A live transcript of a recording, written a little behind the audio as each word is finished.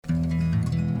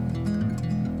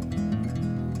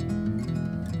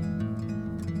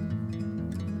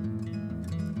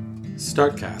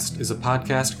StartCast is a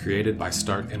podcast created by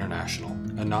START International,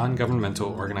 a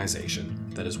non-governmental organization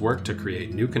that has worked to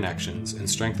create new connections and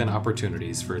strengthen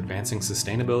opportunities for advancing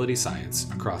sustainability science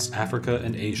across Africa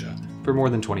and Asia for more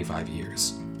than 25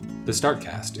 years. The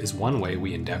StartCast is one way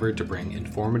we endeavor to bring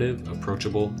informative,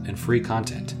 approachable, and free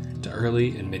content to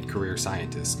early and mid-career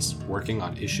scientists working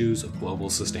on issues of global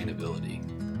sustainability.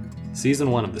 Season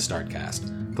 1 of the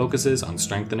StartCast focuses on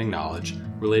strengthening knowledge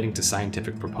relating to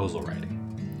scientific proposal writing.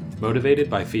 Motivated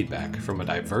by feedback from a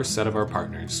diverse set of our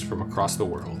partners from across the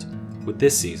world, with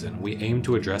this season we aim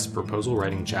to address proposal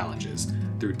writing challenges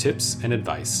through tips and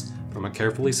advice from a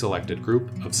carefully selected group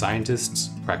of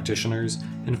scientists, practitioners,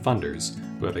 and funders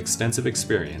who have extensive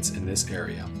experience in this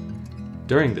area.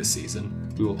 During this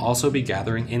season, we will also be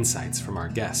gathering insights from our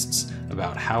guests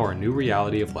about how our new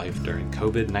reality of life during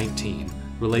COVID-19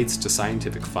 relates to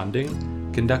scientific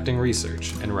funding, conducting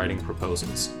research, and writing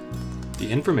proposals.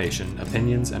 The information,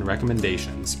 opinions, and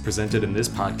recommendations presented in this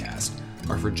podcast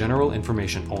are for general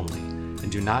information only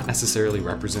and do not necessarily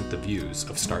represent the views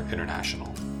of START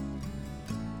International.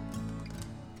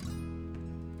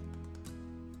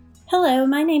 Hello,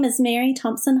 my name is Mary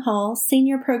Thompson Hall,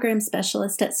 Senior Program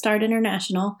Specialist at START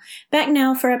International, back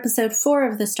now for episode 4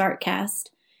 of the StartCast.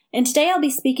 And today I'll be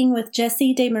speaking with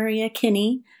Jessie DeMaria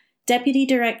Kinney, Deputy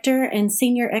Director and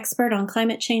Senior Expert on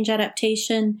Climate Change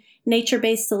Adaptation,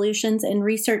 Nature-Based Solutions, and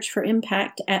Research for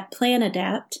Impact at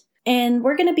PlanAdapt. And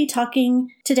we're going to be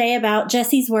talking today about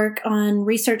Jessie's work on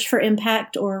Research for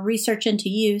Impact, or Research into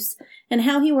Use, and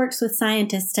how he works with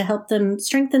scientists to help them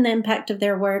strengthen the impact of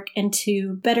their work and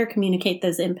to better communicate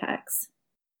those impacts.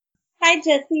 Hi,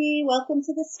 Jessie. Welcome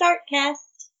to the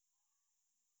StartCast.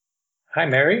 Hi,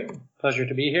 Mary. Pleasure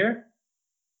to be here.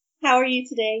 How are you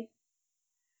today?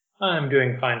 I'm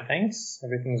doing fine, thanks.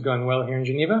 Everything's going well here in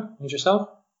Geneva. And yourself?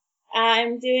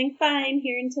 I'm doing fine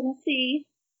here in Tennessee.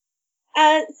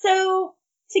 So,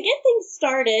 to get things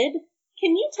started,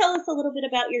 can you tell us a little bit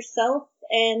about yourself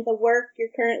and the work you're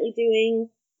currently doing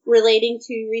relating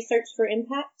to Research for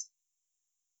Impact?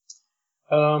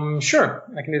 Sure,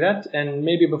 I can do that. And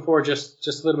maybe before, just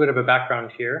a little bit of a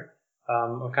background here,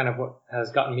 of kind of what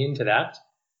has gotten me into that.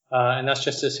 And that's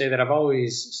just to say that I've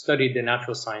always studied the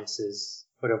natural sciences,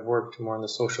 but have worked more on the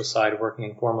social side, working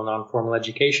in formal, non-formal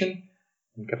education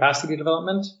and capacity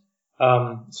development.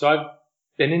 So I've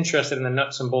been interested in the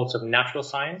nuts and bolts of natural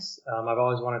science. I've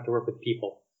always wanted to work with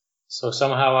people. So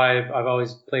somehow I've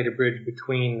always played a bridge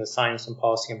between the science and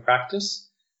policy and practice.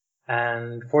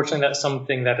 And fortunately, that's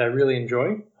something that I really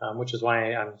enjoy, which is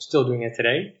why I'm still doing it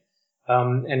today.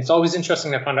 And it's always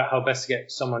interesting to find out how best to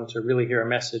get someone to really hear a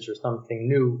message or something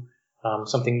new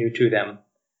to them.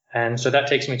 And so that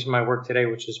takes me to my work today,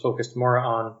 which is focused more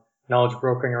on knowledge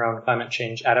brokering around climate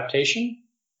change adaptation,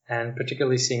 and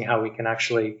particularly seeing how we can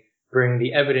actually bring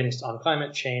the evidence on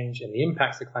climate change and the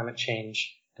impacts of climate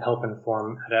change to help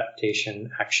inform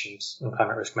adaptation actions and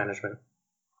climate risk management.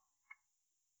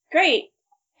 Great.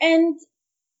 And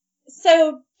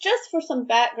so just for some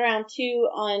background too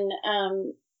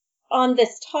on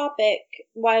this topic,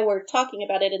 why we're talking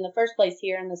about it in the first place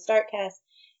here in the StartCast,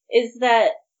 is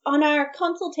that on our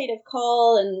consultative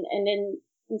call and in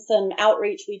some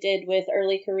outreach we did with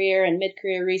early career and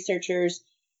mid-career researchers,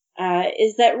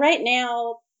 is that right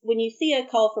now, when you see a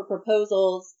call for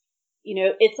proposals,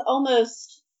 it's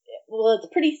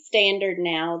pretty standard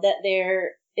now that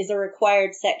there is a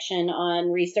required section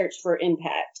on Research for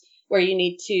Impact, where you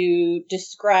need to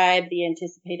describe the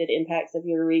anticipated impacts of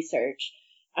your research.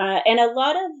 And a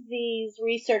lot of these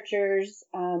researchers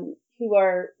who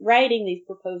are writing these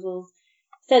proposals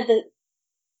said that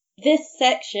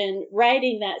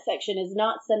writing that section is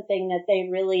not something that they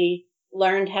really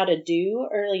learned how to do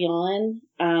early on.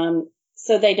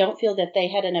 So they don't feel that they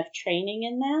had enough training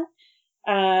in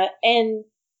that. And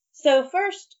so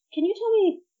first, can you tell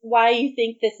me why you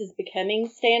think this is becoming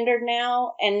standard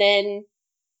now, and then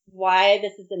why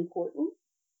this is important?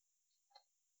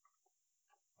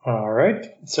 All right.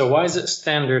 So why is it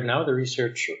standard now, the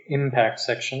research impact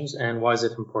sections, and why is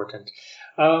it important?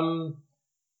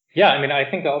 I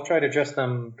think I'll try to address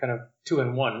them kind of two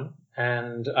in one.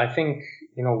 And I think,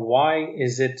 why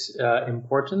is it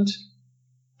important?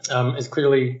 Is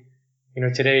clearly,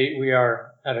 today we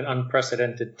are at an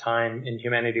unprecedented time in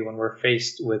humanity when we're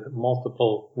faced with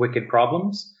multiple wicked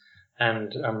problems.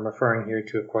 And I'm referring here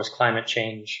to, of course, climate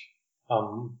change,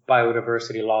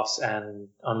 biodiversity loss, and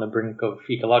on the brink of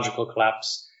ecological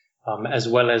collapse, as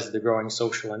well as the growing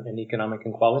social and economic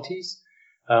inequalities.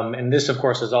 And this, of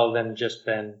course, has all then just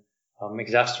been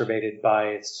exacerbated by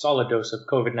its solid dose of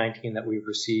COVID-19 that we've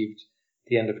received at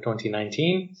the end of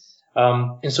 2019.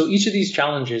 And so each of these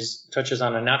challenges touches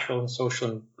on a natural and social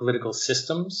and political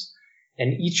systems,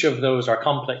 and each of those are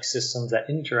complex systems that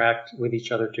interact with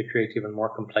each other to create even more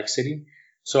complexity.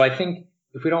 So I think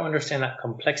if we don't understand that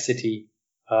complexity,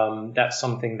 that's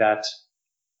something that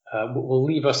will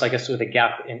leave us, I guess, with a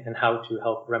gap in how to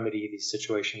help remedy these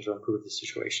situations or improve these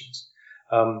situations.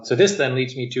 So this then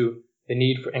leads me to the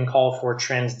need for and call for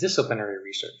transdisciplinary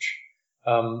research,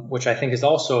 which I think is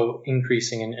also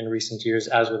increasing in recent years,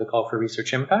 as with the call for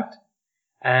research impact.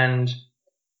 And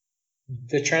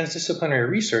the transdisciplinary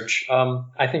research,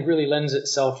 I think, really lends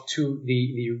itself to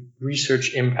the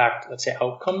research impact, let's say,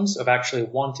 outcomes of actually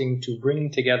wanting to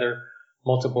bring together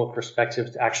multiple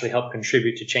perspectives to actually help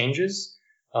contribute to changes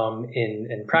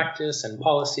in practice and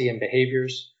policy and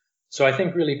behaviors. So I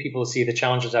think really people see the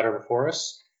challenges that are before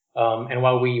us. And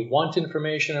while we want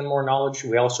information and more knowledge,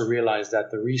 we also realize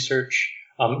that the research,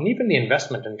 and even the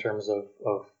investment in terms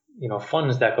of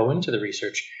funds that go into the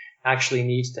research, actually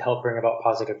needs to help bring about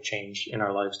positive change in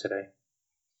our lives today.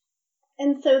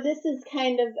 And so this is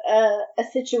kind of a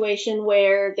situation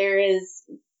where there is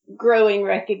growing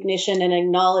recognition and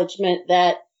acknowledgement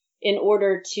that in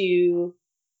order to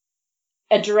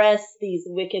address these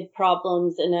wicked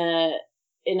problems in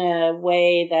a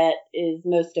way that is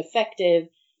most effective,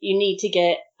 you need to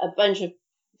get a bunch of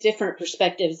different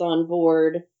perspectives on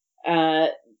board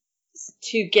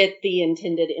to get the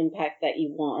intended impact that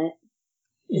you want.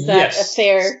 Is that a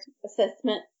fair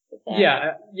assessment?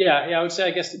 Yeah. I would say,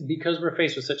 I guess, because we're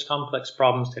faced with such complex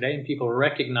problems today and people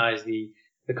recognize the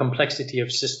complexity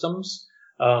of systems,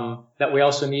 that we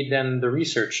also need then the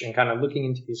research and kind of looking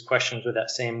into these questions with that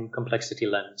same complexity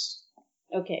lens.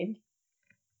 Okay.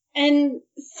 And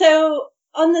so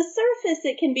on the surface,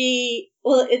 it can be,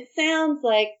 well, it sounds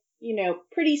like,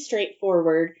 pretty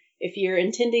straightforward. If you're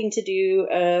intending to do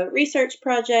a research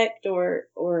project or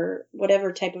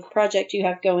whatever type of project you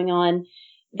have going on,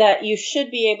 that you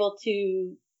should be able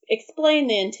to explain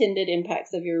the intended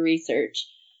impacts of your research.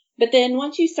 But then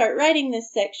once you start writing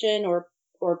this section or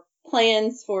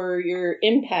plans for your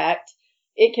impact,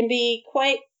 it can be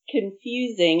quite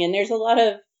confusing. And there's a lot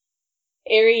of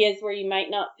areas where you might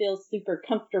not feel super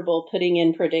comfortable putting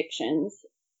in predictions.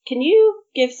 Can you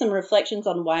give some reflections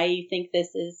on why you think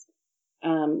this is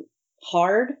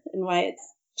hard and why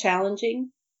it's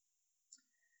challenging?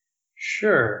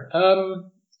 Sure.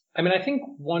 I think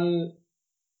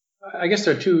I guess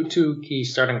there are two key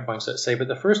starting points, let's say, but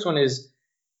the first one is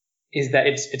that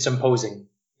it's imposing.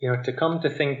 To come to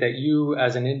think that you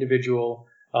as an individual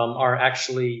are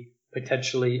actually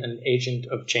potentially an agent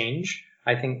of change,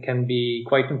 I think can be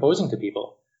quite imposing to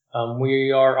people.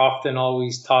 We are often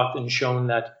always taught and shown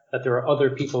that there are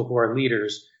other people who are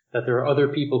leaders, that there are other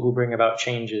people who bring about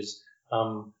changes.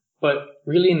 But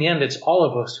really, in the end, it's all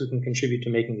of us who can contribute to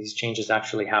making these changes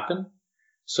actually happen.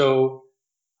 So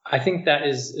I think that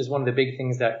is one of the big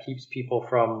things that keeps people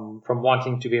from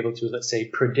wanting to be able to, let's say,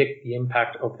 predict the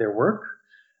impact of their work.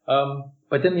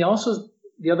 But then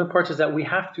the other part is that we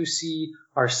have to see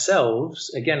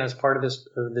ourselves, again, as part of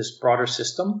this broader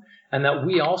system, and that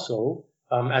we also,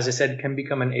 as I said, can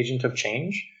become an agent of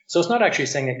change. So it's not actually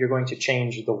saying that you're going to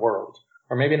change the world,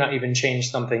 or maybe not even change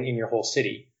something in your whole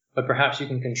city, but perhaps you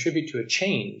can contribute to a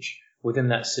change within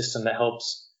that system that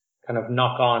helps kind of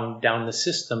knock on down the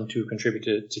system to contribute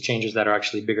to changes that are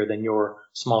actually bigger than your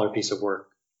smaller piece of work.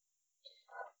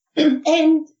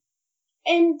 And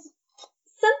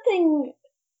something,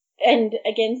 and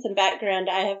again, some background,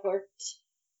 I have worked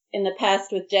in the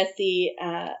past with Jesse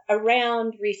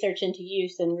around research into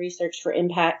use and research for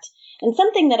impact. And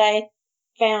something that I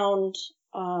found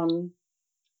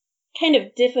kind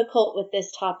of difficult with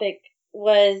this topic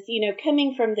was,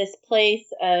 coming from this place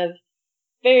of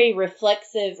very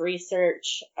reflexive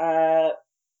research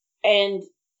and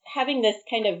having this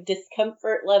kind of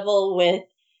discomfort level with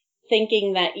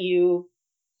thinking that you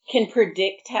can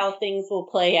predict how things will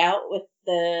play out with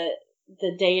the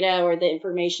data or the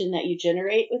information that you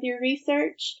generate with your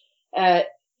research.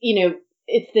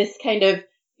 It's this kind of,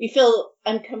 you feel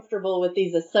uncomfortable with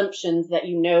these assumptions that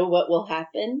what will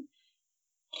happen.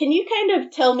 Can you kind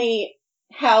of tell me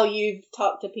how you've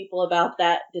talked to people about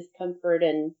that discomfort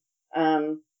and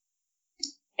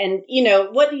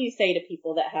what do you say to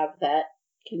people that have that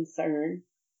concern?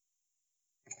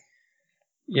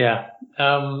 Yeah.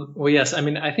 Well, yes. I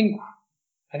think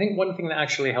one thing that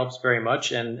actually helps very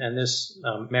much, and this,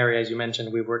 Mary, as you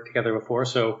mentioned, we've worked together before.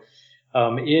 So,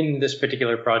 in this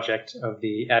particular project of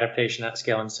the adaptation at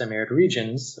scale in semi-arid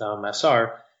regions,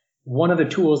 SR, one of the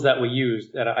tools that we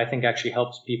use that I think actually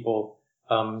helps people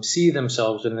see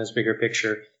themselves in this bigger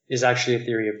picture is actually a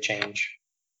theory of change.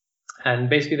 And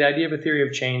basically the idea of a theory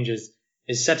of change is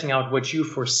is setting out what you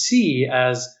foresee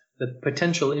as the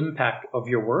potential impact of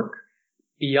your work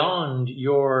beyond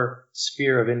your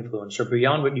sphere of influence or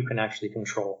beyond what you can actually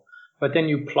control. But then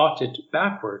you plot it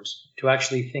backwards to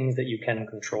actually things that you can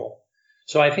control.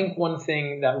 So I think one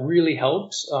thing that really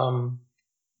helps,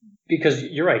 because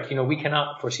you're right, we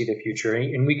cannot foresee the future,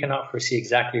 and we cannot foresee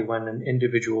exactly when an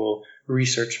individual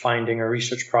research finding or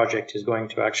research project is going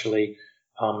to actually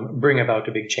bring about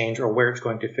a big change, or where it's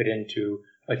going to fit into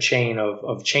a chain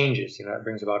of changes, that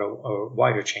brings about a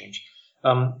wider change,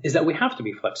 is that we have to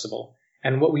be flexible.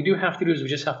 And what we do have to do is we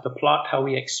just have to plot how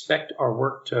we expect our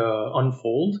work to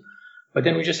unfold, but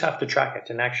then we just have to track it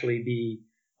and actually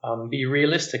be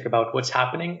realistic about what's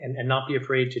happening and not be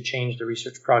afraid to change the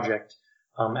research project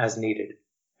as needed.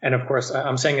 And of course,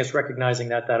 I'm saying this recognizing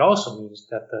that also means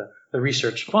that the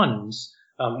research funds,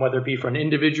 whether it be for an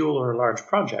individual or a large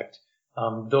project,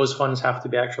 those funds have to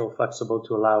be actually flexible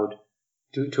to allow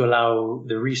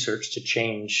the research to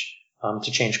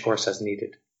change course as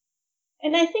needed.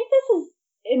 And I think this is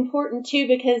important too,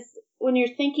 because when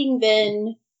you're thinking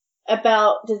then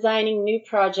about designing new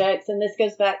projects, and this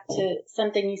goes back to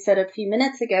something you said a few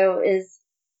minutes ago, is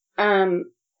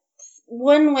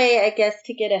one way, I guess,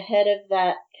 to get ahead of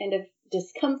that kind of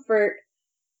discomfort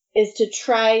is to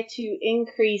try to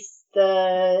increase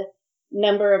the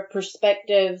number of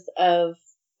perspectives of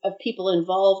people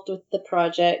involved with the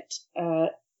project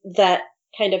that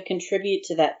kind of contribute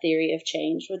to that theory of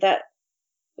change. Would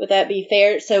that be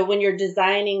fair? So when you're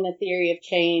designing the theory of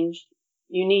change,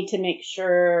 you need to make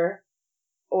sure,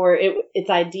 or it's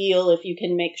ideal if you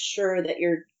can make sure that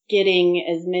you're getting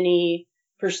as many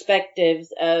perspectives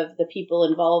of the people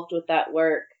involved with that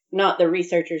work, not the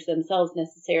researchers themselves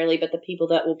necessarily, but the people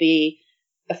that will be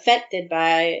affected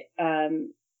by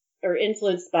or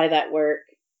influenced by that work.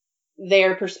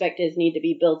 Their perspectives need to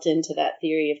be built into that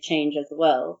theory of change as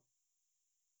well.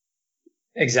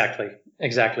 Exactly.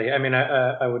 I mean,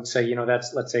 I would say,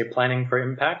 that's, let's say, planning for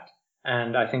impact.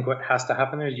 And I think what has to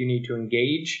happen there is you need to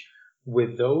engage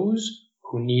with those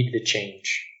who need the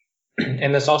change.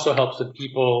 And this also helps with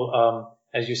people,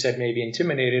 as you said, maybe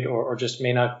intimidated or just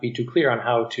may not be too clear on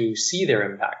how to see their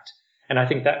impact. And I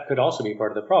think that could also be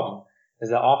part of the problem, is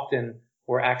that often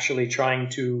we're actually trying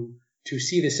to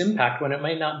see this impact when it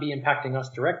might not be impacting us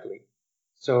directly.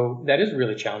 So that is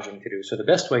really challenging to do. So the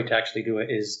best way to actually do it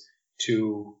is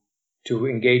to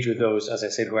engage with those, as I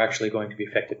said, who are actually going to be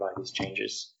affected by these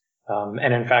changes.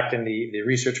 And in fact, in the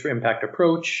research for impact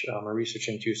approach, or research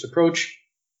into use approach,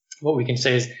 what we can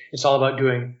say is it's all about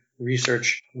doing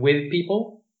research with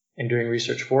people and doing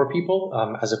research for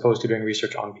people, as opposed to doing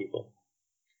research on people.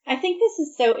 I think this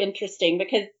is so interesting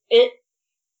because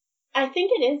I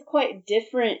think it is quite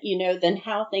different, than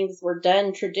how things were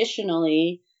done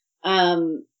traditionally,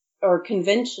 or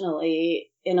conventionally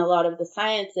in a lot of the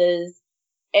sciences.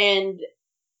 And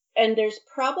there's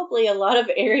probably a lot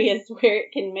of areas where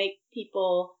it can make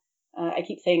people, I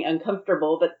keep saying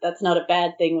uncomfortable, but that's not a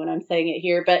bad thing when I'm saying it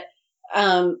here. But,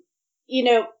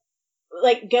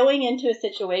 like going into a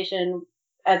situation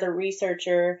as a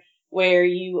researcher where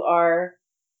you are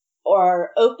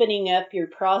opening up your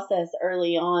process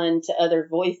early on to other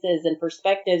voices and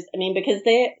perspectives. I mean, because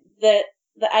the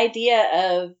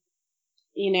idea of,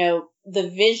 the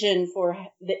vision for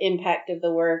the impact of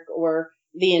the work or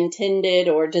the intended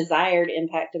or desired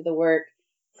impact of the work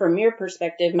from your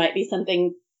perspective might be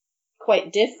something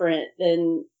quite different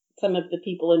than some of the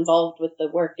people involved with the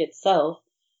work itself.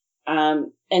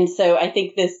 And so I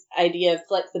think this idea of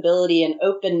flexibility and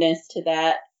openness to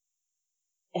that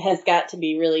has got to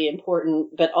be really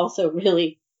important, but also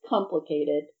really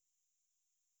complicated.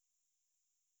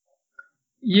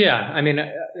 Yeah, I mean,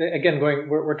 again,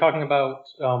 we're talking about,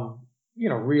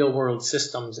 real world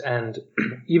systems. And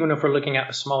even if we're looking at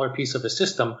a smaller piece of a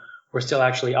system, we're still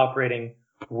actually operating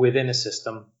within a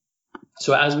system.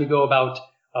 So as we go about,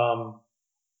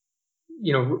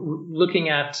 looking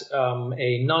at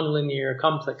a nonlinear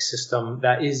complex system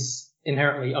that is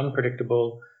inherently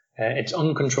unpredictable, it's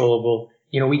uncontrollable,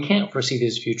 we can't foresee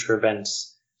these future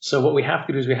events. So what we have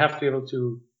to do is we have to be able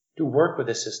to work with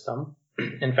the system.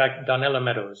 In fact, Donella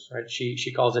Meadows, right?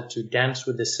 She calls it to dance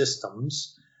with the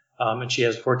systems. And she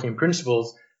has 14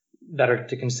 principles that are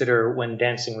to consider when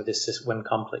dancing with when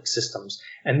complex systems.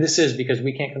 And this is because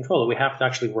we can't control it. We have to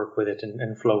actually work with it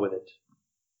and flow with it.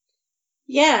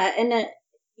 Yeah. And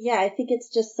I think it's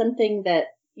just something that,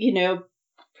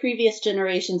 previous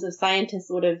generations of scientists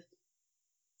would have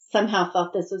somehow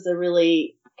thought this was a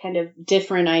really kind of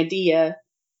different idea.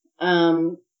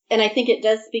 And I think it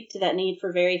does speak to that need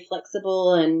for very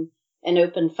flexible and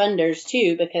open funders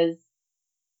too, because,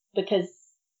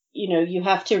 you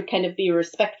have to kind of be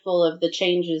respectful of the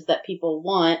changes that people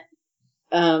want,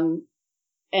 and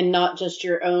not just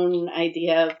your own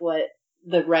idea of what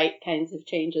the right kinds of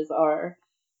changes are,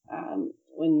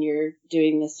 when you're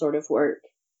doing this sort of work.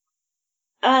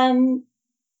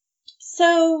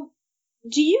 So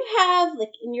do you have,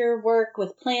 like, in your work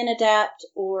with PlanAdapt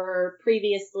or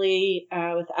previously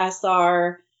with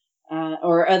ASAR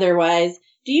or otherwise,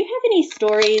 do you have any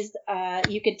stories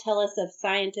you could tell us of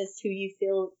scientists who you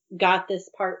feel got this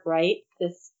part right,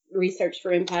 this research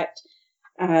for impact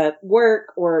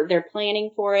work, or they're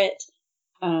planning for it?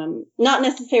 Not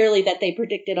necessarily that they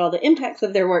predicted all the impacts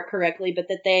of their work correctly, but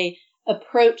that they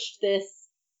approached this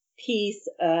piece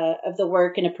of the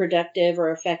work in a productive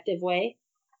or effective way?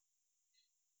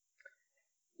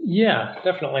 Yeah,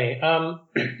 definitely.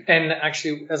 And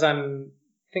actually, as I'm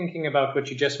thinking about what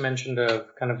you just mentioned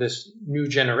of kind of this new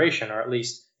generation, or at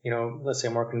least, let's say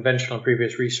more conventional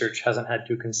previous research hasn't had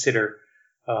to consider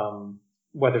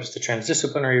whether it's the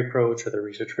transdisciplinary approach or the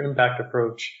research for impact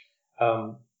approach.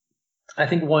 I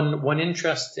think one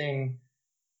interesting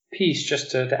piece,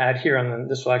 just to add here, and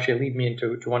this will actually lead me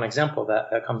into one example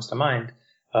that comes to mind,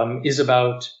 is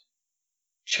about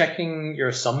checking your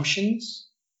assumptions.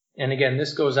 And again,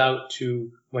 this goes out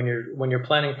to when you're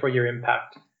planning for your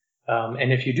impact.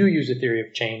 And if you do use a theory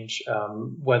of change,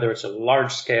 whether it's a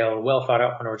large scale, well thought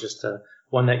out one, or just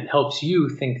one that helps you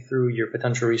think through your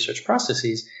potential research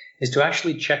processes, is to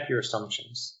actually check your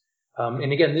assumptions.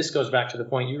 And again, this goes back to the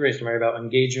point you raised, Mary, about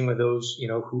engaging with those,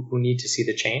 who need to see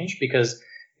the change, because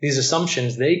these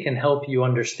assumptions, they can help you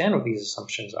understand what these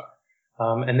assumptions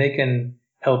are. And they can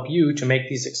help you to make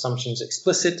these assumptions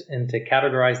explicit and to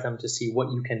categorize them to see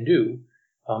what you can do,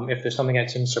 if there's something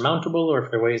that's insurmountable or if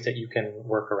there are ways that you can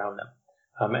work around them.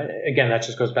 Again, that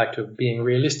just goes back to being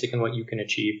realistic in what you can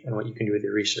achieve and what you can do with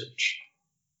your research.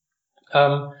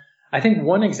 I think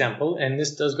one example, and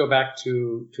this does go back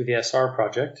to the SR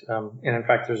project, and in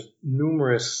fact, there's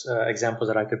numerous examples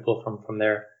that I could pull from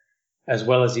there, as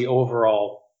well as the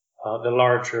overall, the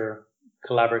larger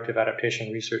Collaborative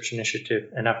Adaptation Research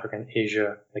Initiative in Africa and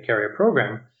Asia, the CARIA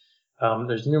program.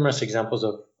 There's numerous examples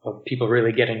of people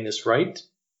really getting this right.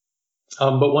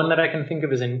 But one that I can think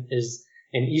of is in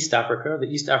East Africa, the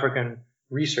East African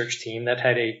research team that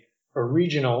had a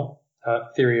regional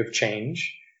theory of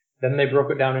change. Then they broke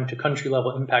it down into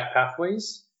country-level impact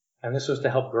pathways, and this was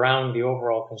to help ground the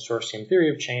overall consortium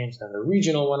theory of change and the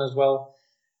regional one as well.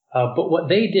 But what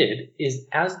they did is,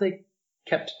 as they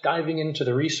kept diving into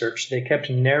the research, they kept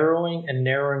narrowing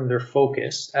their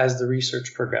focus as the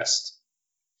research progressed.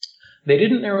 They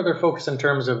didn't narrow their focus in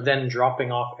terms of then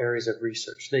dropping off areas of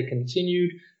research. They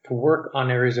continued to work on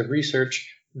areas of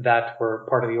research that were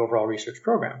part of the overall research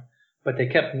program, but they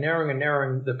kept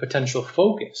narrowing the potential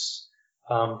focus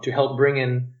to help bring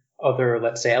in other,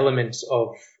 let's say, elements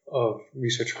of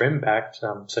research for impact,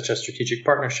 such as strategic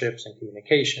partnerships and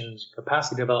communications,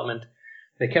 capacity development.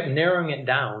 They kept narrowing it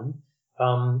down,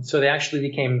 so they actually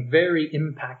became very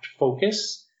impact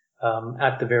focused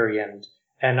at the very end.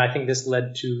 And I think this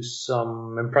led to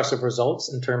some impressive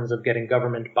results in terms of getting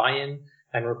government buy-in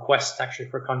and requests actually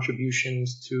for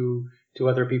contributions to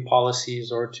other B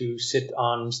policies or to sit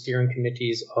on steering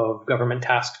committees of government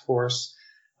task force.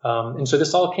 And so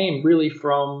this all came really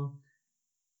from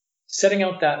setting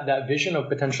out that vision of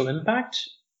potential impact,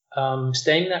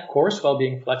 staying that course while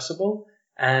being flexible,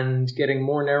 and getting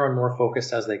more narrow and more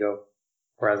focused as they go,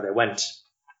 or as they went.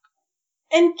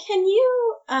 And can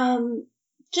you,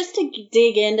 just to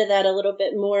dig into that a little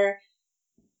bit more,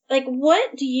 like,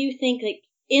 what do you think, like,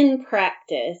 in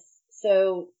practice?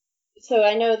 So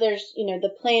I know there's,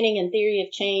 the planning and theory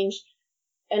of change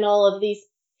and all of these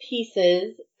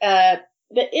pieces,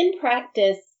 but in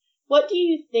practice, what do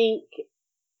you think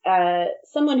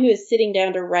someone who is sitting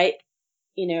down to write,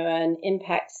 an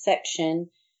impact section,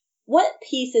 what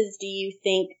pieces do you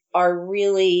think are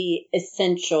really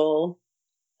essential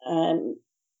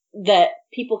that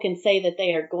people can say that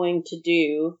they are going to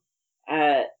do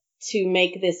to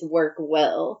make this work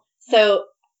well? So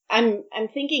I'm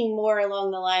thinking more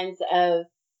along the lines of,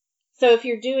 so if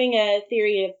you're doing a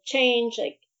theory of change,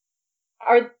 like,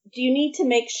 do you need to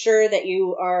make sure that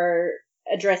you are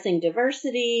addressing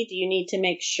diversity? Do you need to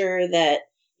make sure that,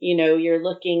 you're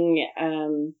looking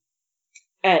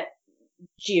at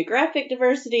geographic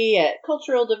diversity, at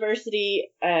cultural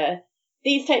diversity,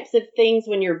 these types of things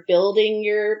when you're building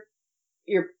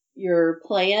your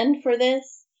plan for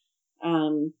this?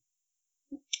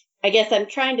 I guess I'm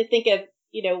trying to think of,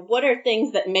 what are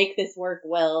things that make this work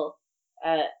well,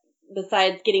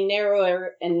 besides getting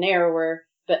narrower and narrower,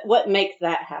 but what makes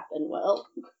that happen well?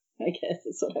 I guess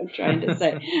is what I'm trying to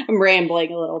say. I'm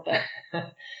rambling a little bit.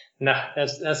 No,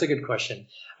 that's a good question.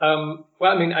 Well,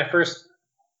 I mean,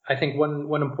 I think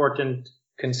one important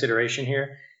consideration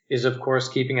here is, of course,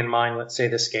 keeping in mind, let's say,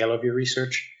 the scale of your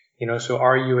research. So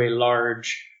are you a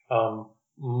large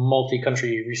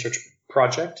multi-country research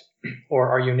project, or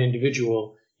are you an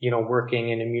individual, working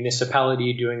in a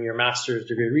municipality doing your master's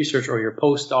degree research, or your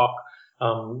postdoc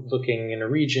looking in a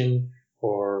region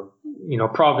or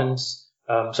province?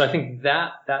 So I think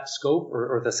that scope,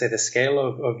 or let's say the scale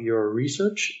of your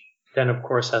research, then of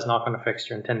course has knock-on effects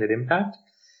to your intended impact.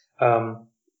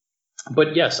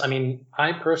 But yes, I mean,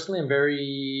 I personally am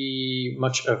very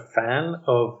much a fan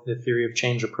of the theory of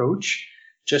change approach,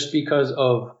 just because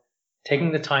of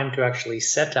taking the time to actually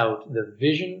set out the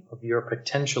vision of your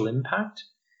potential impact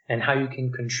and how you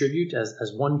can contribute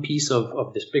as one piece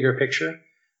of this bigger picture.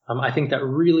 I think that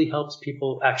really helps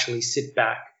people actually sit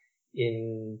back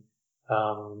and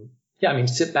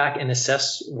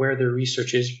assess where their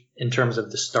research is in terms of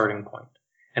the starting point.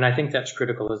 And I think that's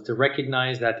critical, is to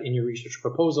recognize that in your research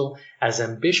proposal, as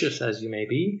ambitious as you may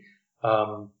be,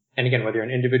 and again, whether you're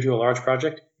an individual or large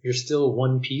project, you're still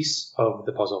one piece of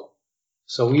the puzzle.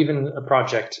 So even a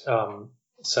project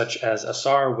such as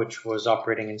ASAR, which was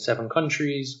operating in 7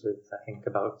 countries with, I think,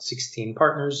 about 16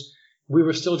 partners, we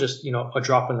were still just, a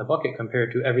drop in the bucket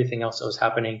compared to everything else that was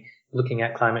happening, looking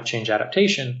at climate change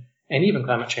adaptation and even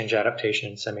climate change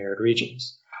adaptation in semi-arid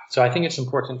regions. So I think it's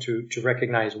important to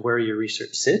recognize where your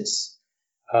research sits.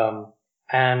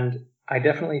 And I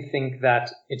definitely think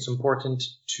that it's important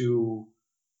to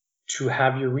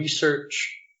have your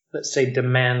research, let's say,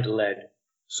 demand-led.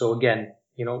 So again,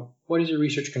 what is your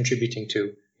research contributing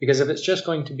to? Because if it's just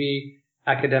going to be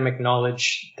academic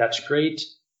knowledge, that's great.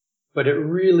 But it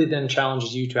really then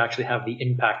challenges you to actually have the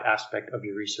impact aspect of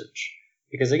your research.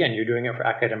 Because again, you're doing it for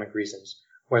academic reasons.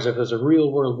 Whereas if there's a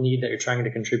real world need that you're trying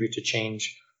to contribute to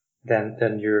change,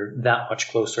 then you're that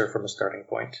much closer from a starting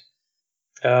point.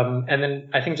 And then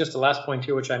I think just the last point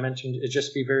here, which I mentioned, is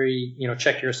just be very,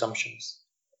 check your assumptions.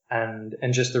 And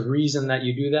just the reason that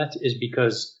you do that is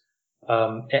because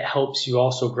it helps you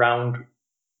also ground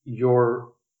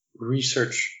your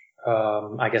research,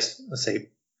 let's say,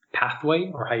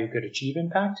 pathway, or how you could achieve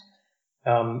impact.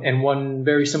 And one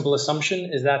very simple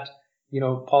assumption is that,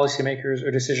 policymakers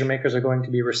or decision makers are going to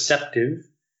be receptive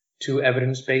to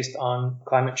evidence based on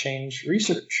climate change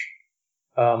research,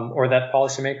 or that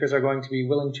policymakers are going to be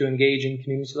willing to engage in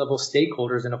community level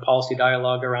stakeholders in a policy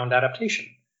dialogue around adaptation.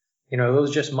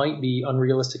 Those just might be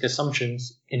unrealistic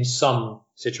assumptions in some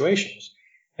situations.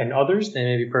 In others, they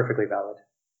may be perfectly valid.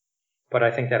 But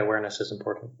I think that awareness is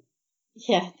important.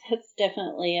 Yeah, that's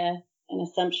definitely an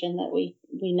assumption that we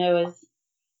know is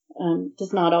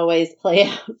does not always play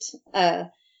out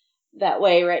that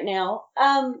way right now.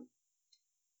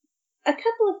 A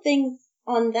couple of things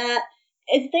on that.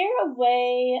 Is there a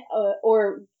way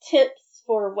or tips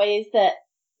for ways that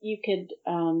you could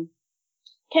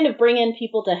kind of bring in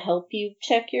people to help you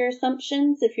check your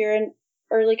assumptions if you're an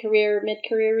early career,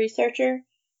 mid-career researcher?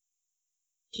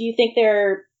 Do you think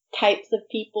there are types of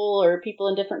people or people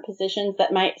in different positions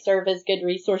that might serve as good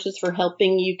resources for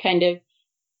helping you kind of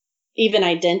even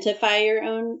identify your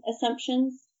own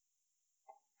assumptions?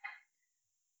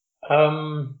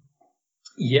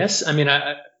 Yes. I mean,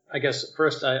 I guess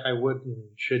first I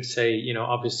should say,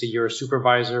 obviously you're a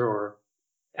supervisor or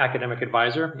academic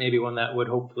advisor, maybe one that would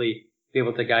hopefully be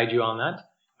able to guide you on that.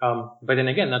 But then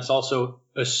again, that's also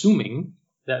assuming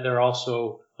that they're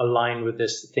also aligned with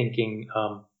this thinking,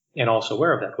 and also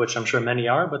aware of that, which I'm sure many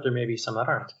are, but there may be some that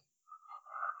aren't.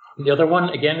 The other one,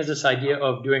 again, is this idea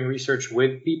of doing research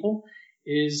with people.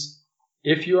 Is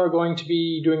if you are going to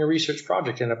be doing a research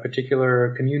project in a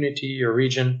particular community or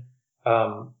region,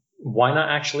 why not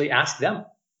actually ask them?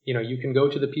 You can go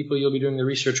to the people you'll be doing the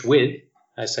research with,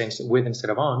 I say with instead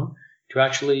of on, to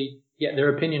actually get their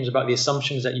opinions about the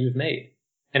assumptions that you've made.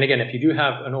 And again, if you do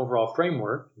have an overall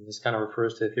framework, and this kind of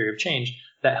refers to the theory of change,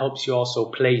 that helps you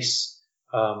also place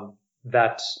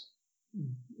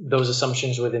those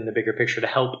assumptions within the bigger picture to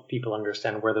help people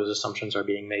understand where those assumptions are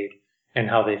being made and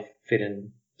how they fit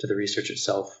into the research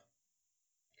itself.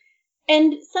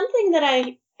 And something that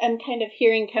I am kind of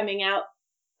hearing coming out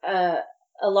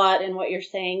a lot in what you're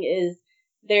saying is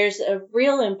there's a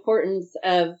real importance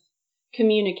of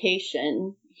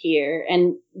communication here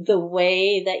and the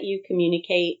way that you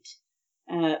communicate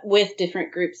with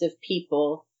different groups of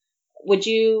people. Would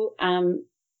you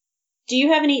do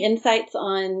you have any insights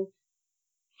on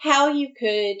how you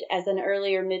could, as an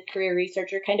earlier mid-career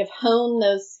researcher, kind of hone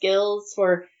those skills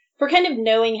for kind of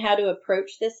knowing how to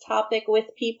approach this topic with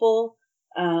people,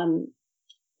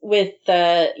 with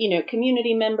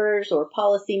community members or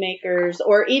policymakers,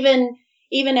 or even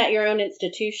even at your own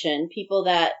institution, people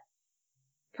that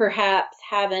perhaps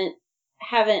haven't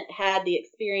had the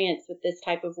experience with this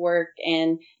type of work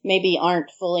and maybe aren't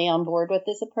fully on board with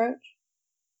this approach?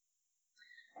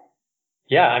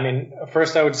 Yeah, I mean,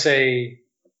 first I would say,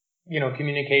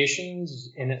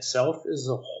 communications in itself is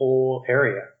a whole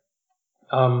area.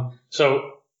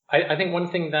 So I think one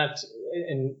thing that,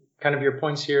 in kind of your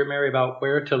points here, Mary, about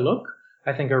where to look,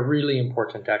 I think are really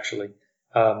important actually.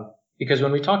 Because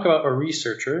when we talk about a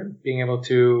researcher being able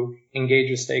to engage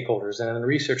with stakeholders and a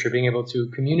researcher being able to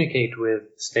communicate with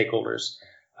stakeholders,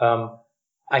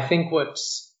 I think what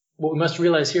we must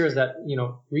realize here is that,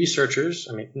 researchers,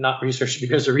 I mean, not researchers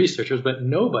because they're researchers, but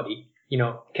nobody,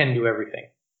 can do everything.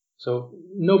 So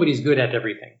nobody's good at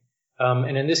everything.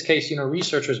 And in this case,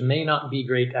 researchers may not be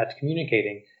great at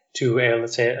communicating to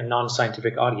let's say, a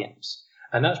non-scientific audience.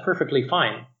 And that's perfectly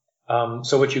fine.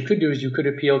 So what you could do is you could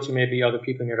appeal to maybe other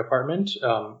people in your department,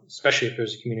 especially if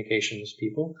there's communications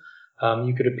people.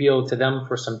 You could appeal to them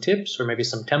for some tips or maybe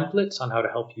some templates on how to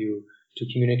help you to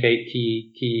communicate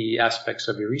key aspects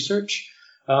of your research.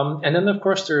 And then, of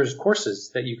course, there's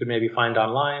courses that you could maybe find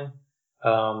online.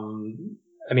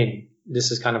 I mean,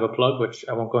 this is kind of a plug, which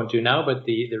I won't go into now, but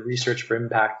the Research for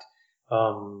Impact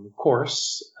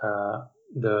course,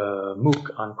 the MOOC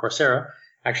on Coursera,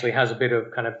 actually has a bit of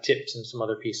kind of tips and some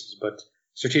other pieces. But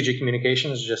strategic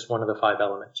communication is just one of the 5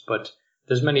 elements. But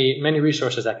there's many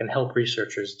resources that can help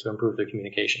researchers to improve their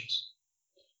communications.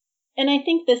 And I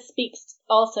think this speaks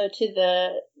also to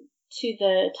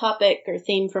the topic or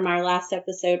theme from our last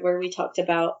episode where we talked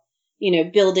about,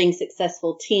 building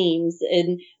successful teams.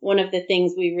 And one of the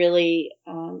things we really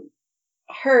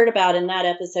heard about in that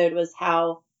episode was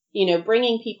how,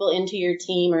 bringing people into your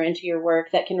team or into your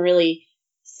work that can really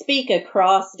speak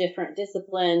across different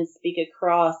disciplines, speak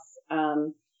across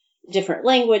different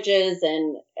languages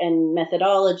and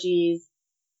methodologies,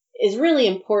 is really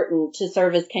important to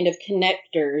serve as kind of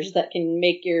connectors that can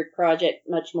make your project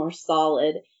much more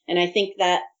solid. And I think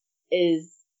that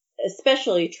is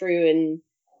especially true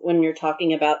when you're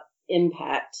talking about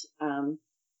impact,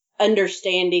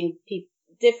 understanding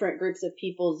different groups of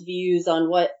people's views on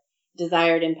what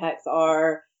desired impacts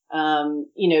are,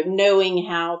 knowing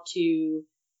how to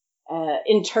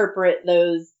interpret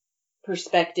those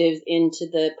perspectives into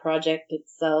the project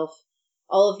itself.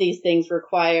 All of these things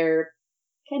require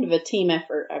kind of a team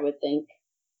effort, I would think.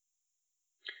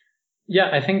 Yeah,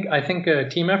 I think a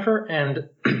team effort and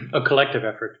a collective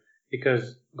effort,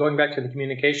 because going back to the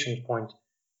communications point,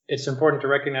 it's important to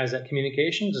recognize that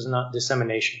communications is not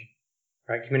dissemination,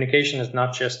 right? Communication is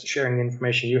not just sharing the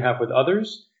information you have with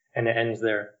others and it ends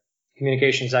there.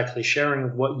 Communication is actually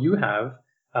sharing what you have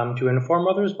to inform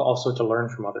others, but also to learn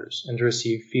from others and to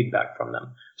receive feedback from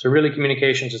them. So really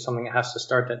communications is something that has to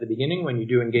start at the beginning when you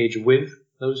do engage with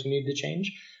those who need the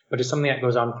change, but it's something that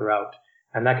goes on throughout.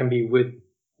 And that can be with,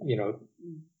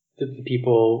 the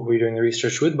people we're doing the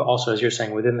research with, but also, as you're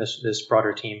saying, within this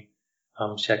broader team.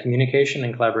 So yeah, communication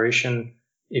and collaboration,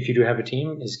 if you do have a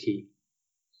team, is key.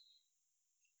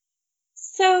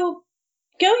 So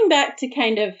going back to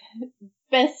kind of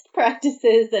best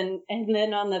practices and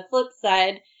then on the flip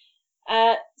side,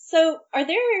 so are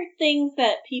there things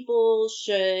that people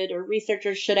should or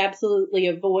researchers should absolutely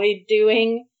avoid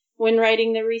doing when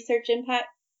writing the research impact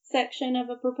section of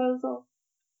a proposal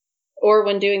or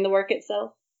when doing the work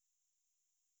itself?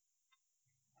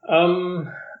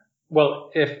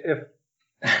 Well, if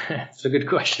it's a good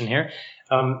question here.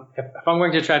 If I'm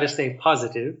going to try to stay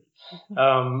positive,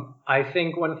 I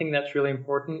think one thing that's really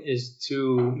important is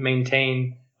to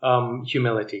maintain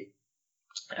humility,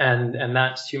 and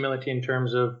that's humility in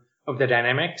terms of the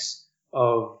dynamics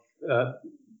of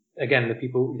again the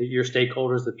people, your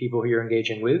stakeholders, the people who you're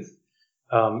engaging with.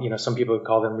 Some people would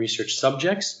call them research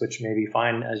subjects, which may be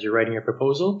fine as you're writing your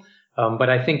proposal. But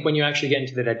I think when you actually get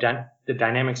into the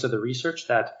dynamics of the research,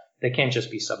 that they can't just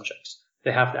be subjects.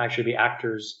 They have to actually be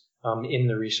actors in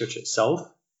the research itself.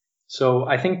 So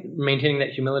I think maintaining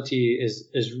that humility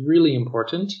is really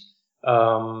important.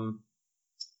 That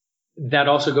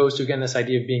also goes to, again, this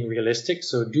idea of being realistic.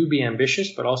 So do be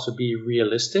ambitious, but also be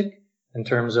realistic in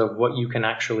terms of what you can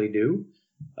actually do.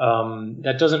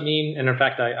 That doesn't mean, and in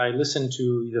fact, I listened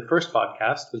to the first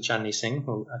podcast with Chandni Singh,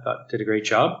 who I thought did a great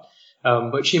job.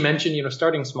 But she mentioned,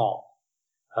 starting small.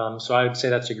 So I would say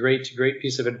that's a great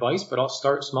piece of advice, but I'll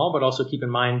start small, but also keep in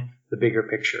mind the bigger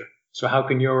picture. So how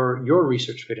can your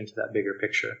research fit into that bigger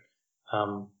picture?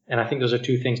 And I think those are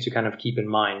two things to kind of keep in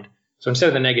mind. So instead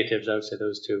of the negatives, I would say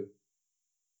those two.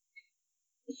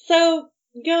 So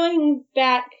going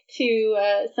back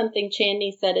to something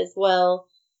Chandni said as well,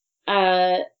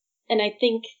 and I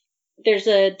think there's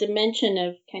a dimension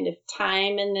of kind of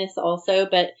time in this also,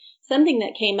 but something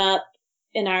that came up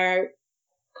in our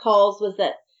calls was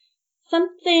that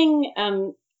something,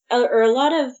 or a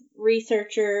lot of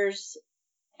researchers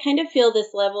kind of feel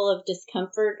this level of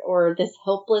discomfort or this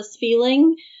helpless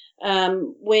feeling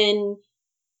when,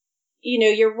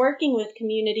 you're working with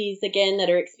communities, again, that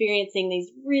are experiencing these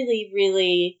really,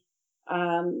 really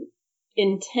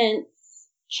intense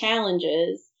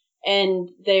challenges. And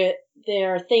there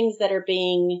are things that are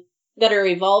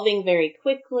evolving very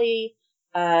quickly,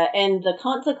 and the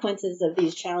consequences of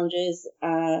these challenges,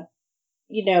 are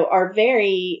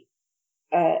very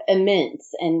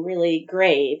immense and really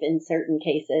grave in certain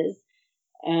cases.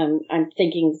 I'm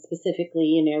thinking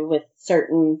specifically, with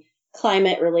certain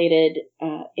climate-related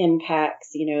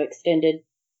impacts, extended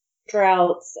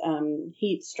droughts,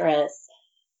 heat stress,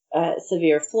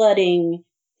 severe flooding,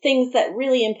 things that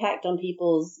really impact on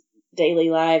people's daily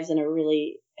lives in a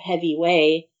really heavy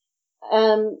way.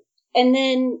 And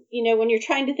then, when you're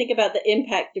trying to think about the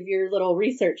impact of your little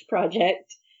research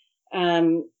project,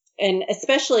 and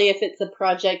especially if it's a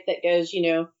project that goes,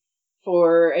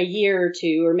 for a year or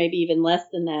two, or maybe even less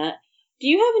than that, do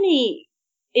you have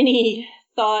any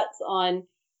thoughts on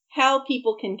how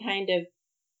people can kind of,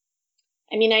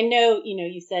 I know,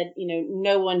 you said,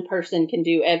 no one person can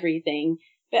do everything,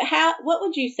 but what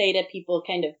would you say to people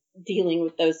kind of dealing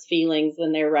with those feelings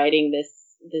when they're writing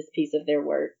this piece of their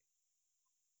work?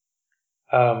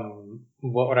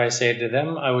 What would I say to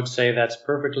them? I would say that's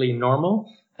perfectly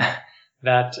normal.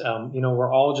 That,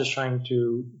 we're all just trying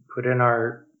to put in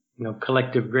our,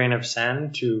 collective grain of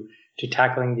sand to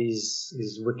tackling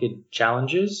these wicked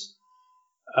challenges.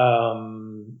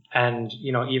 And,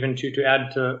 even to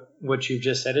add to what you've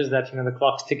just said is that, the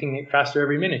clock's ticking faster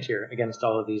every minute here against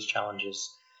all of these challenges.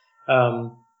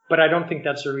 But I don't think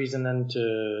that's a reason then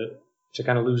to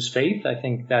kind of lose faith. I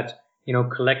think that,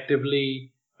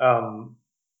 collectively,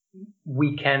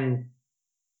 we can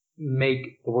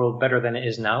make the world better than it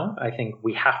is now. I think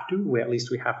we have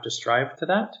to strive to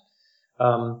that.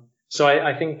 So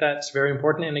I think that's very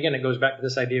important. And again, it goes back to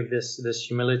this idea of this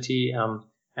humility,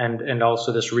 and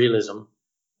also this realism.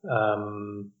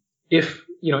 If,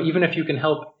 even if you can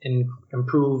help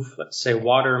improve, let's say,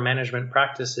 water management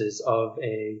practices of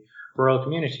a rural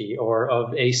community or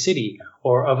of a city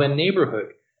or of a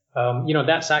neighborhood,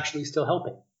 that's actually still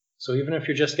helping. So even if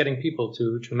you're just getting people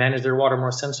to manage their water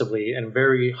more sensibly in a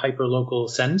very hyper-local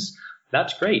sense,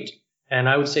 that's great. And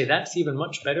I would say that's even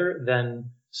much better than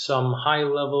some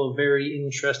high-level, very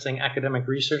interesting academic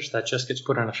research that just gets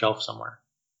put on a shelf somewhere.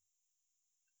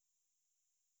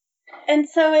 And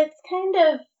so it's kind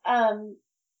of,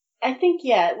 I think,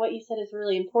 what you said is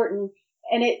really important.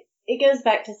 And it goes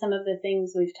back to some of the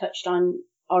things we've touched on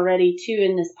already, too,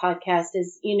 in this podcast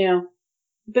is,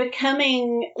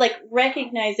 becoming,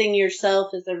 recognizing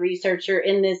yourself as a researcher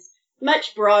in this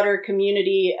much broader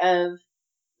community of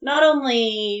not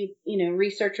only,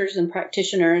 researchers and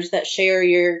practitioners that share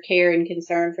your care and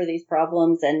concern for these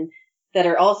problems and that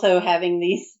are also having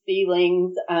these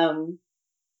feelings,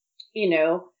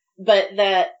 but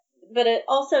it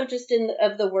also just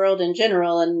of the world in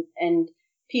general and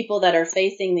people that are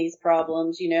facing these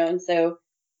problems, and so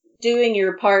doing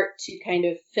your part to kind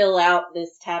of fill out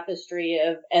this tapestry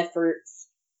of efforts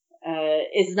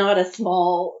is not a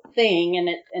small thing,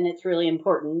 and it's really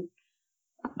important.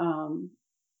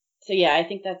 So I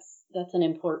think that's an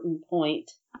important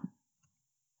point.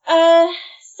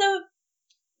 So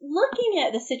looking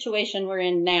at the situation we're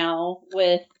in now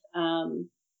with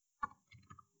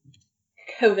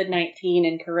COVID-19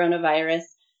 and coronavirus,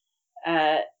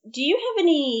 do you have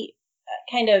any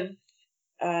kind of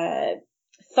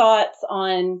thoughts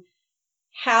on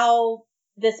how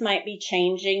this might be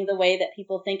changing the way that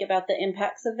people think about the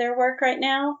impacts of their work right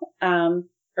now?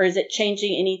 Or is it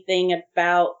changing anything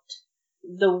about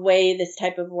the way this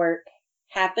type of work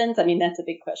happens? That's a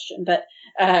big question, but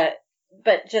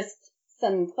just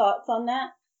some thoughts on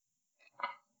that?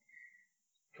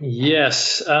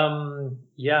 Yes.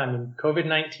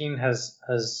 COVID-19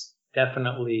 has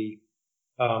definitely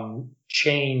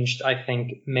changed, I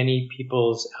think, many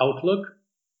people's outlook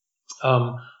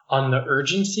on the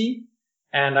urgency.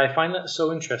 And I find that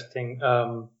so interesting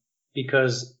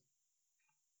because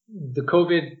the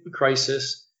COVID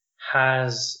crisis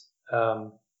has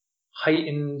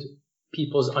heightened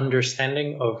people's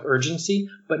understanding of urgency,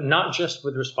 but not just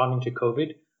with responding to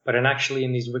COVID, but actually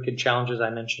in these wicked challenges I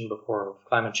mentioned before of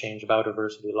climate change,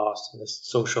 biodiversity loss, and this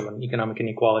social and economic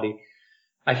inequality.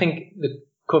 I think the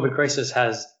COVID crisis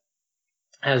has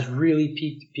really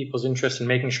piqued people's interest in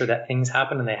making sure that things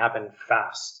happen and they happen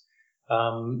fast.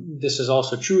 This is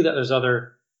also true that there's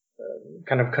other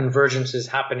kind of convergences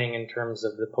happening in terms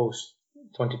of the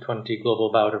post-2020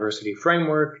 global biodiversity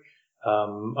framework,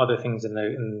 other things in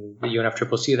the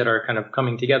UNFCCC that are kind of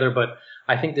coming together. But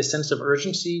I think this sense of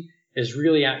urgency is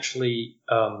really actually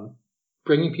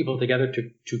bringing people together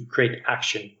to create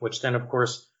action, which then, of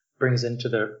course, brings into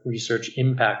the research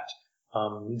impact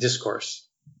discourse.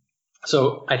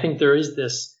 So I think there is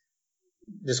this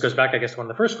goes back, I guess, to one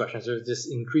of the first questions. There's this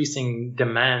increasing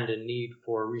demand and need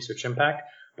for research impact,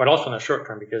 but also in the short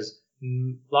term, because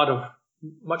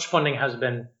much funding has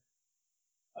been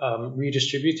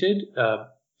redistributed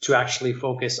to actually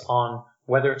focus on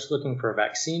whether it's looking for a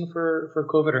vaccine for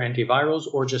COVID or antivirals,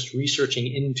 or just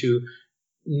researching into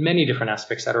many different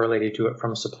aspects that are related to it,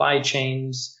 from supply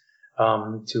chains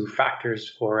to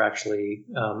factors for actually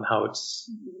how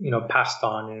it's passed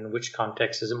on and in which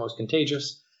context is it most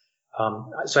contagious.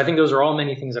 So I think those are all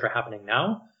many things that are happening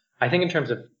now. I think in terms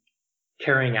of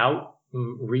carrying out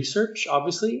research,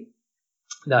 obviously,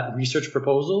 that research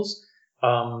proposals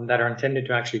that are intended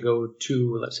to actually go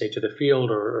to, let's say, to the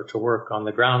field or to work on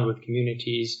the ground with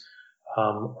communities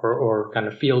or kind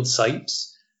of field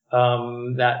sites,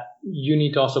 that you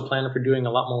need to also plan for doing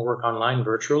a lot more work online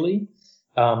virtually.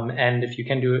 And if you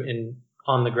can do it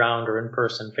on the ground or in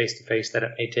person, face to face, that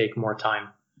it may take more time.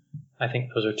 I think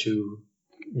those are two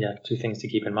things to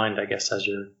keep in mind, I guess, as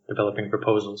you're developing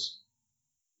proposals.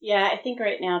 Yeah, I think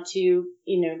right now too,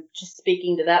 just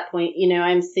speaking to that point,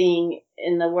 I'm seeing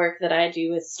in the work that I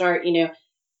do with START,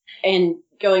 and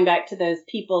going back to those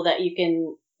people that you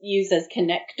can use as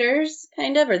connectors,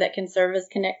 kind of, or that can serve as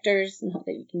connectors, not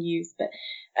that you can use, but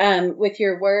with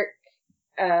your work.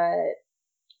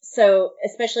 So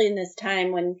especially in this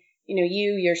time when,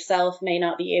 you yourself may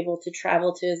not be able to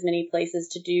travel to as many places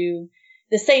to do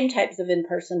the same types of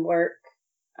in-person work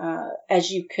as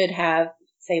you could have,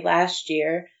 say, last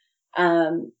year.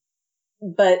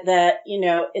 But that,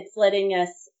 it's letting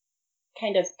us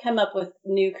kind of come up with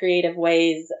new creative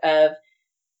ways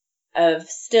of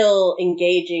still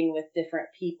engaging with different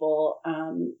people,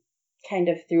 kind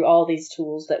of through all these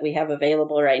tools that we have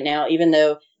available right now, even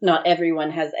though not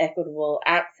everyone has equitable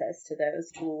access to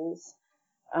those tools.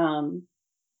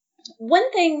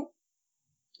 One thing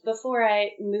before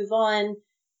I move on,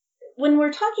 when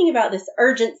we're talking about this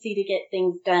urgency to get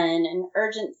things done and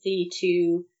urgency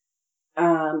to,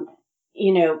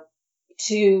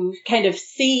 to kind of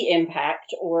see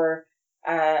impact or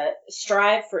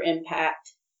strive for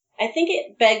impact, I think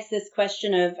it begs this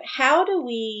question of how do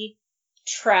we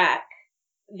track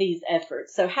these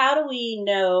efforts? So how do we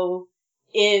know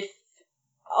if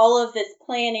all of this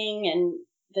planning and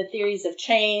the theories of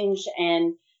change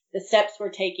and the steps we're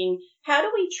taking, how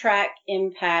do we track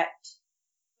impact?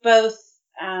 Both,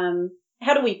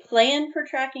 how do we plan for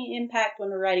tracking impact when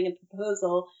we're writing a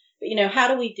proposal? But, how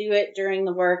do we do it during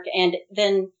the work? And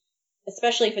then,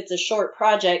 especially if it's a short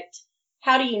project,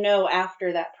 how do you know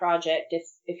after that project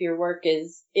if your work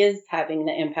is having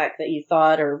the impact that you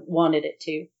thought or wanted it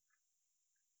to?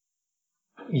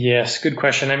 Yes, good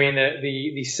question. I mean,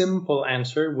 the simple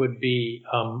answer would be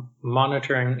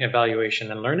monitoring,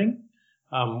 evaluation, and learning,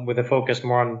 with a focus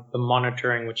more on the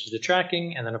monitoring, which is the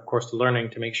tracking, and then, of course, the learning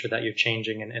to make sure that you're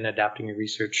changing and adapting your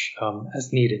research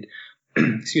as needed,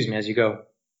 as you go.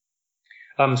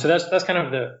 So that's kind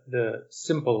of the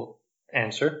simple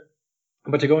answer.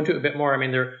 But to go into it a bit more, I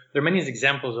mean, there are many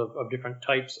examples of different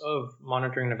types of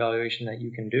monitoring and evaluation that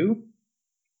you can do.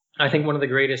 I think one of the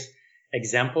greatest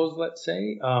examples, let's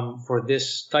say, for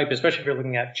this type, especially if you're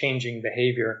looking at changing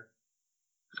behavior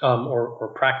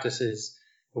or practices,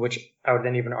 which I would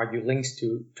then even argue links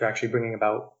to actually bringing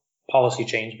about policy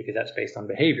change, because that's based on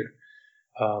behavior,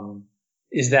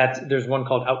 is that there's one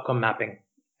called outcome mapping.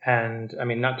 And I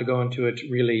mean, not to go into it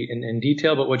really in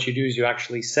detail, but what you do is you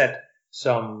actually set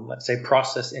some, let's say,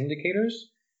 process indicators,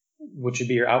 which would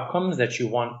be your outcomes that you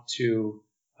want to,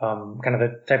 kind of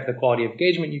the type of the quality of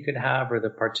engagement you could have or the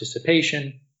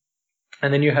participation.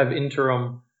 And then you have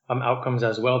interim outcomes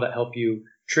as well that help you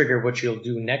trigger what you'll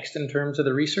do next in terms of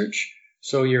the research.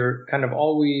 So you're kind of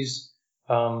always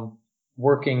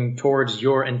working towards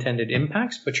your intended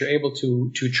impacts, but you're able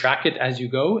to track it as you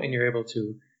go, and you're able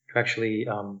to actually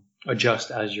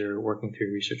adjust as you're working through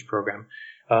your research program.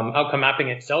 Outcome mapping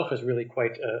itself is really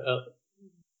quite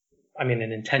an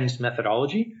intense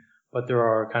methodology, but there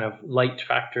are kind of light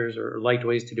factors or light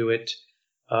ways to do it.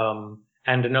 And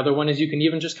another one is you can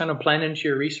even just kind of plan into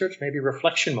your research, maybe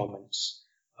reflection moments,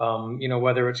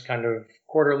 whether it's kind of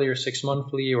quarterly or 6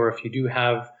 monthly, or if you do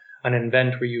have an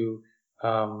event where you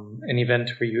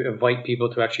invite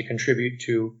people to actually contribute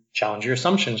to challenge your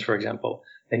assumptions, for example,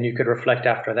 then you could reflect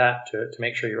after that to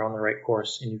make sure you're on the right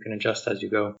course, and you can adjust as you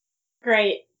go.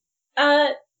 Great.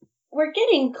 We're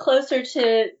getting closer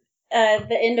to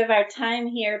the end of our time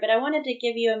here, but I wanted to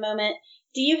give you a moment.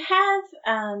 Do you have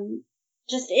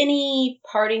just any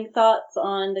parting thoughts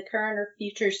on the current or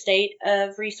future state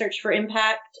of research for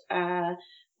impact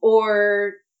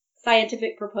or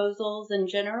scientific proposals in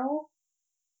general?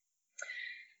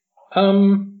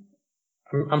 I'm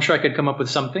sure I could come up with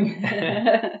something.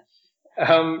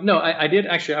 No, I did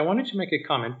actually. I wanted to make a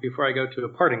comment before I go to a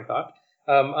parting thought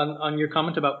on your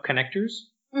comment about connectors,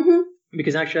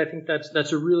 because actually I think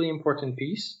that's a really important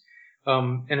piece.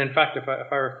 And in fact, if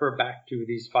I refer back to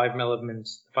these five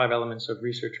elements of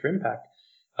research for impact,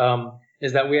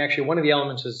 is that one of the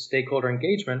elements is stakeholder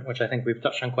engagement, which I think we've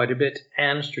touched on quite a bit,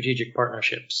 and strategic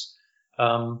partnerships.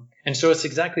 And so it's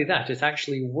exactly that. It's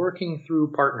actually working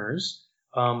through partners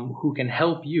who can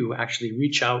help you actually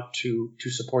reach out to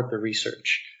support the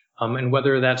research. And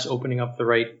whether that's opening up the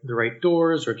right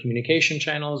doors or communication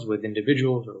channels with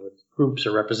individuals or with groups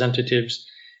or representatives,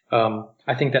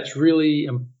 I think that's really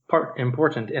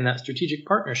important in that strategic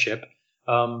partnership.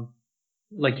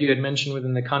 Like you had mentioned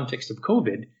within the context of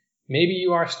COVID, maybe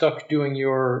you are stuck doing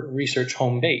your research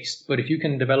home-based, but if you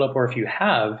can develop, or if you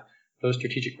have those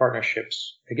strategic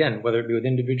partnerships, again, whether it be with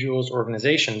individuals or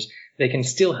organizations, they can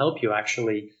still help you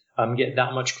actually get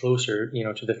that much closer,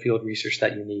 to the field research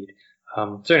that you need.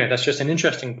 So anyway, that's just an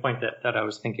interesting point that I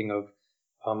was thinking of,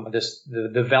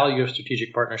 the value of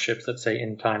strategic partnerships, let's say,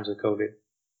 in times of COVID.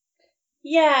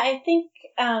 Yeah, I think,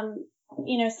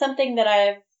 something that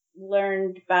I've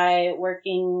learned by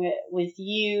working with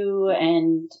you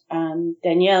and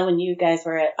Danielle when you guys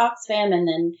were at Oxfam, and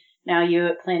then now you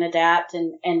at PlanAdapt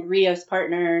and Rios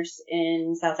Partners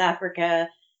in South Africa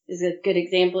is a good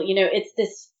example. It's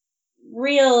this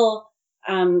real,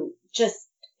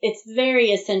 it's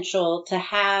very essential to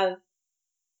have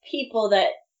people that,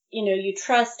 you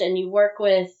trust and you work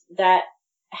with, that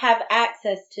have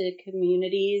access to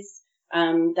communities,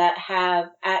 that have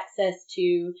access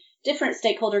to different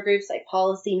stakeholder groups like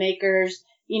policymakers,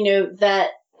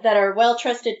 that are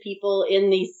well-trusted people in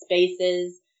these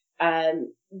spaces,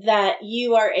 that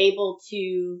you are able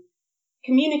to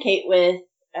communicate with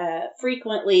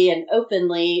frequently and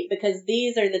openly, because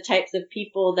these are the types of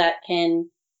people that can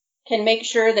make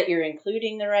sure that you're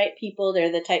including the right people.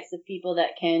 They're the types of people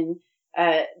that can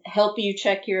help you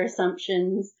check your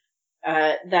assumptions,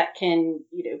 that can,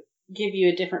 give you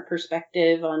a different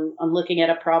perspective on looking at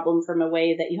a problem from a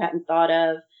way that you hadn't thought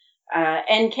of,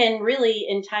 and can really,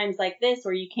 in times like this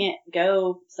where you can't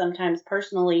go sometimes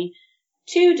personally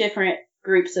to different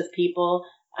groups of people,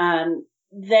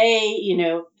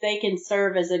 they can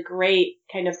serve as a great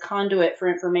kind of conduit for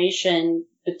information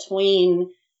between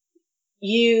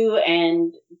you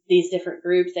and these different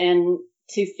groups, and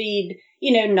to feed,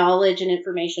 knowledge and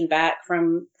information back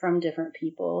from different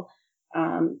people.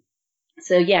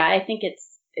 So yeah, I think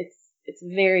it's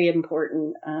very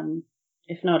important,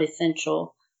 if not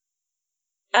essential.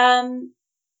 And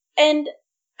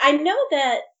I know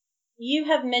that you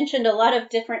have mentioned a lot of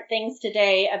different things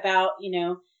today about,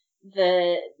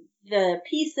 the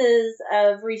pieces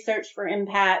of research for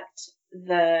impact,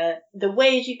 the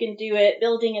ways you can do it,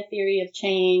 building a theory of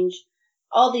change,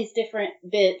 all these different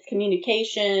bits,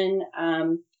 communication,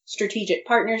 strategic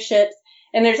partnerships.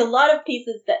 And there's a lot of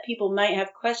pieces that people might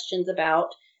have questions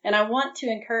about. And I want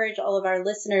to encourage all of our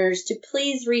listeners to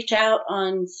please reach out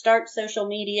on START social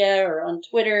media, or on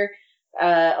Twitter,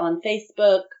 on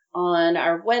Facebook, on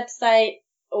our website,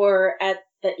 or at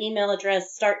the email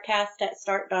address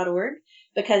startcast@start.org,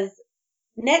 because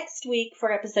next week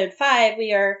for episode 5,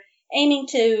 we are aiming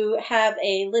to have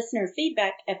a listener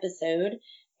feedback episode,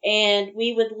 and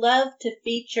we would love to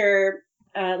feature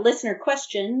listener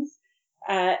questions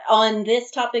on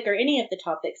this topic or any of the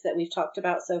topics that we've talked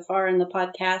about so far in the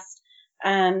podcast.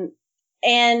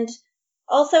 And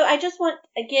also, I just want,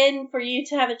 again, for you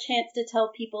to have a chance to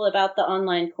tell people about the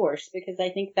online course, because I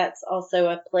think that's also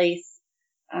a place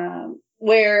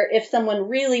where if someone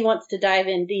really wants to dive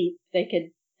in deep, they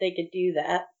could do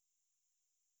that.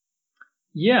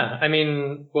 Yeah,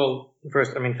 well,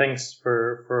 first, thanks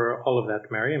for all of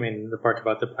that, Mary. The part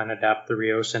about the PlanAdapt, the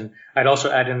Rios, and I'd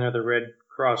also add in there the Red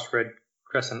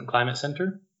Crescent Climate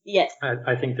Center. Yes.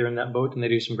 I think they're in that boat, and they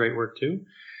do some great work too.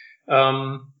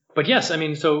 But yes,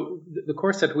 so the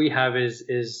course that we have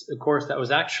is a course that was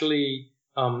actually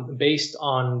based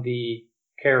on the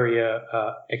CARIA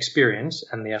experience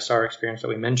and the SR experience that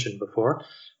we mentioned before.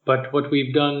 But what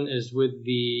we've done is with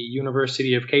the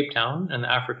University of Cape Town and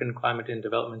the African Climate and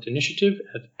Development Initiative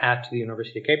at the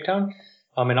University of Cape Town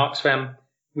in Oxfam,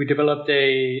 we developed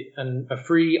a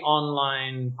free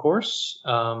online course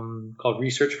called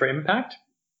Research for Impact.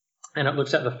 and it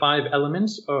looks at the 5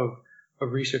 elements of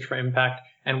research for impact.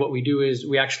 And what we do is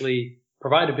we actually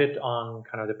provide a bit on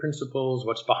kind of the principles,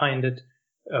 what's behind it,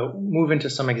 move into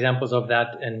some examples of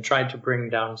that, and try to bring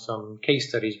down some case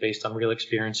studies based on real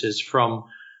experiences from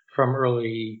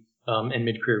early and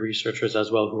mid-career researchers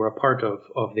as well, who are a part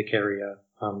of the CARIA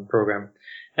program.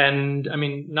 And I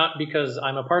mean, not because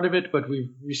I'm a part of it, but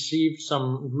we've received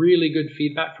some really good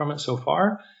feedback from it so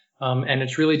far. And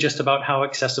it's really just about how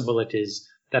accessible it is.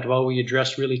 That while we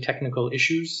address really technical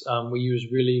issues, we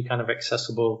use really kind of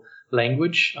accessible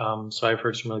language. So I've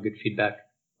heard some really good feedback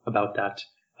about that.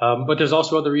 But there's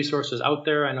also other resources out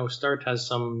there. I know START has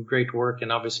some great work,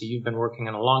 and obviously you've been working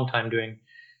on a long time doing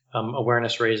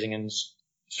awareness raising and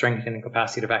strengthening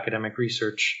capacity of academic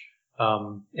research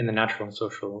in the natural and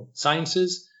social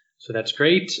sciences. So that's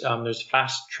great. There's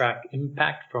Fast Track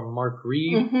Impact from Mark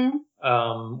Reed,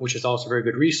 which is also a very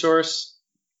good resource.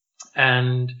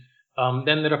 And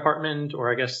then the department,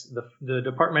 or I guess the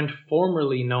department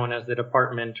formerly known as the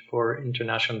Department for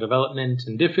International Development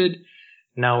in DFID,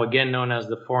 now again known as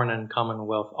the Foreign and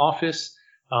Commonwealth Office,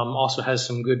 also has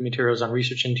some good materials on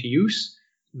research into use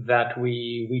that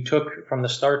we took from the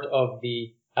start of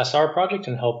the SR project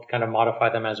and helped kind of modify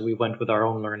them as we went with our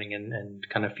own learning and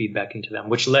kind of feedback into them,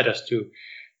 which led us to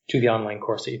the online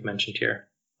course that you've mentioned here,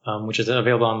 which is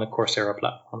available on the Coursera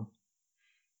platform.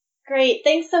 Great.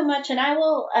 Thanks so much. And I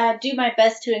will do my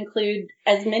best to include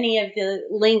as many of the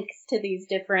links to these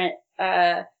different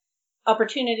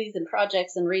opportunities and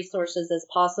projects and resources as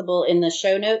possible in the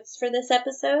show notes for this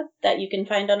episode that you can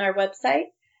find on our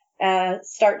website,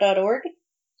 start.org.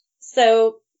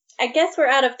 So I guess we're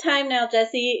out of time now,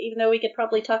 Jesse, even though we could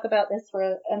probably talk about this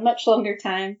for a much longer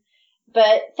time.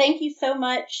 But thank you so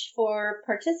much for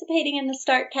participating in the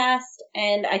StartCast.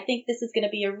 And I think this is going to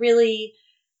be a really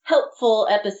helpful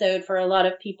episode for a lot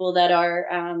of people that are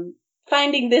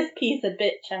finding this piece a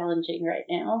bit challenging right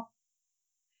now.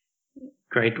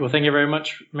 Great. Well, thank you very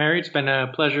much, Mary. It's been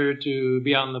a pleasure to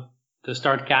be on the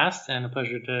StartCast and a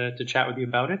pleasure to chat with you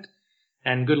about it.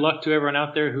 And good luck to everyone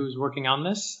out there who's working on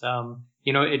this.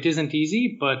 It isn't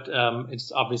easy, but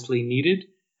it's obviously needed.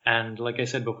 And like I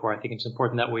said before, I think it's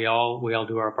important that we all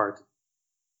do our part.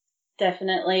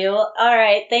 Definitely. Well, all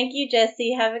right. Thank you,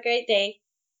 Jesse. Have a great day.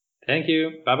 Thank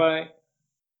you. Bye-bye.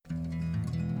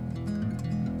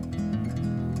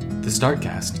 The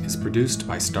StartCast is produced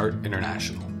by START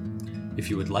International. If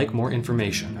you would like more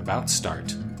information about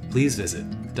START, please visit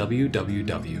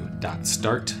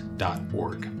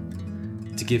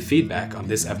www.start.org. To give feedback on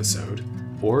this episode,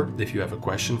 or if you have a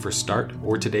question for START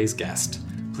or today's guest,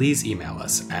 please email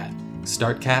us at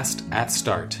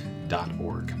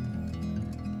startcast@start.org.